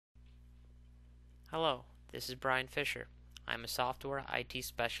Hello, this is Brian Fisher. I'm a software IT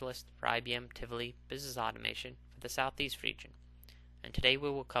specialist for IBM Tivoli Business Automation for the Southeast region, and today we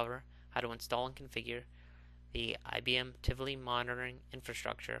will cover how to install and configure the IBM Tivoli Monitoring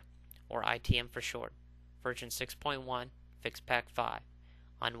Infrastructure, or ITM for short, version 6.1 FP5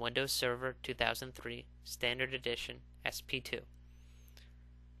 on Windows Server 2003 Standard Edition SP2.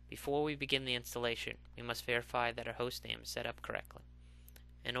 Before we begin the installation, we must verify that our host name is set up correctly.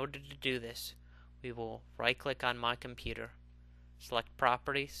 In order to do this, we will right-click on My Computer, select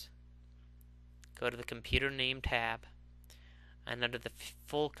Properties, go to the Computer Name tab, and under the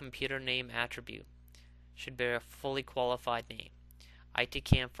Full Computer Name attribute should be a fully qualified name,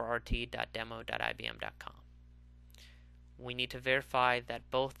 itcam4rt.demo.ibm.com. We need to verify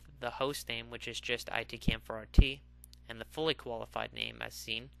that both the host name, which is just itcam4rt, and the fully qualified name, as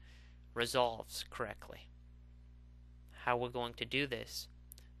seen, resolves correctly. How we're going to do this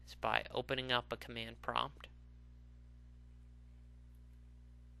is by opening up a command prompt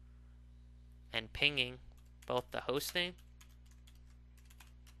and pinging both the host name,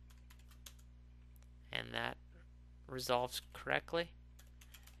 and that resolves correctly,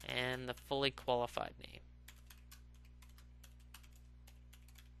 and the fully qualified name.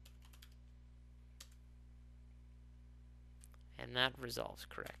 And that resolves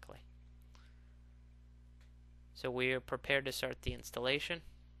correctly. So we are prepared to start the installation.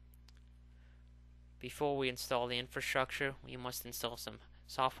 Before we install the infrastructure, we must install some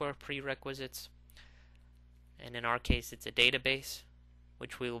software prerequisites, and in our case it's a database,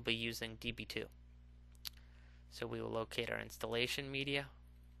 which we will be using DB2. So we will locate our installation media,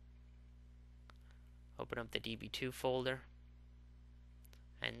 open up the DB2 folder,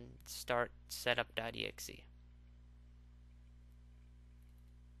 and start setup.exe.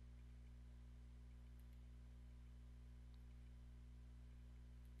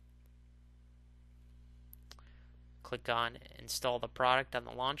 Click on Install the Product on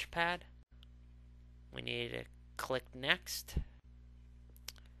the launch pad. We need to click Next.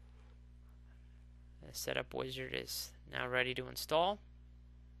 The setup wizard is now ready to install.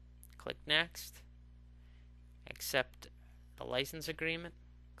 Click Next. Accept the license agreement.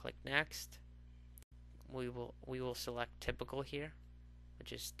 Click Next. We will select Typical here,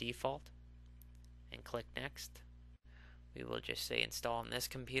 which is default, and click Next. We will just say Install on this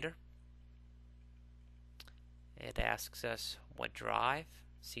computer. It asks us what drive.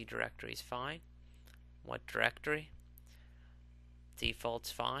 C directory is fine. What directory?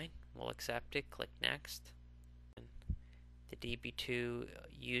 Default's fine. We'll accept it. Click Next. The DB2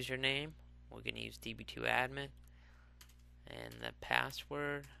 username, we're going to use DB2 admin. And the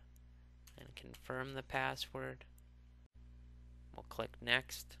password, and confirm the password. We'll click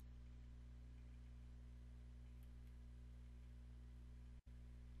Next.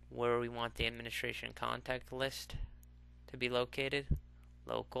 Where we want the administration contact list to be located,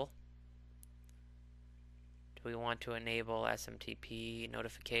 local. Do we want to enable SMTP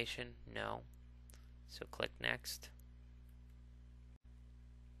notification? No. So click Next.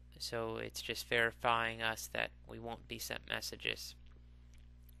 So it's just verifying us that we won't be sent messages.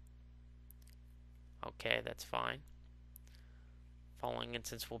 Okay, that's fine. Following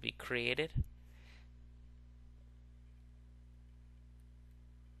instance will be created.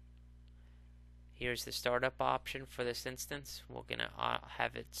 Here's the startup option for this instance. We're going to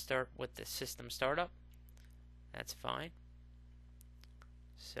have it start with the system startup. That's fine.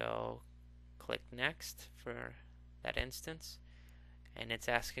 So click Next for that instance. And it's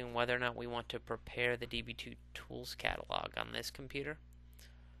asking whether or not we want to prepare the DB2 tools catalog on this computer.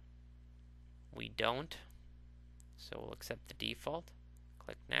 We don't. So we'll accept the default.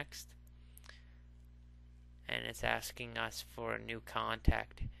 Click Next. And it's asking us for a new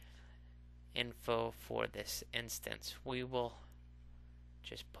contact info for this instance. We will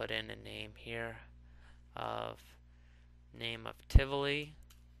just put in a name here of Tivoli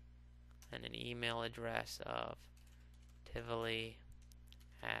and an email address of tivoli@ibm.com,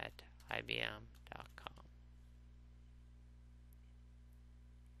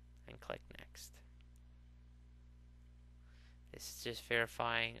 and click Next. This is just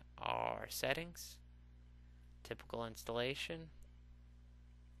verifying our settings. Typical installation.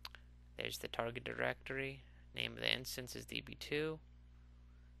 There's the target directory. Name of the instance is DB2.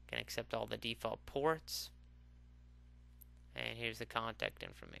 Can accept all the default ports. And here's the contact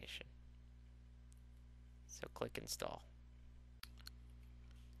information. So click Install.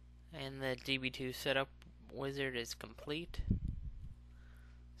 And the DB2 setup wizard is complete.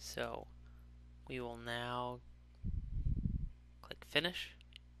 So we will now click Finish.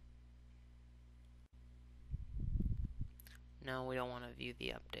 No, we don't want to view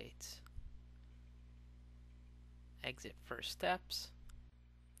the updates. exit first steps.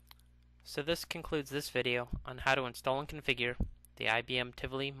 So this concludes this video on how to install and configure the IBM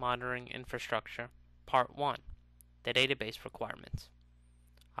Tivoli monitoring infrastructure, Part 1, the database requirements.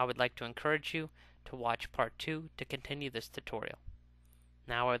 I would like to encourage you to watch Part 2 to continue this tutorial.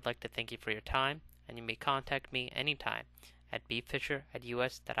 Now I would like to thank you for your time, and you may contact me anytime at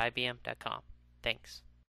bfisher@us.ibm.com. Thanks.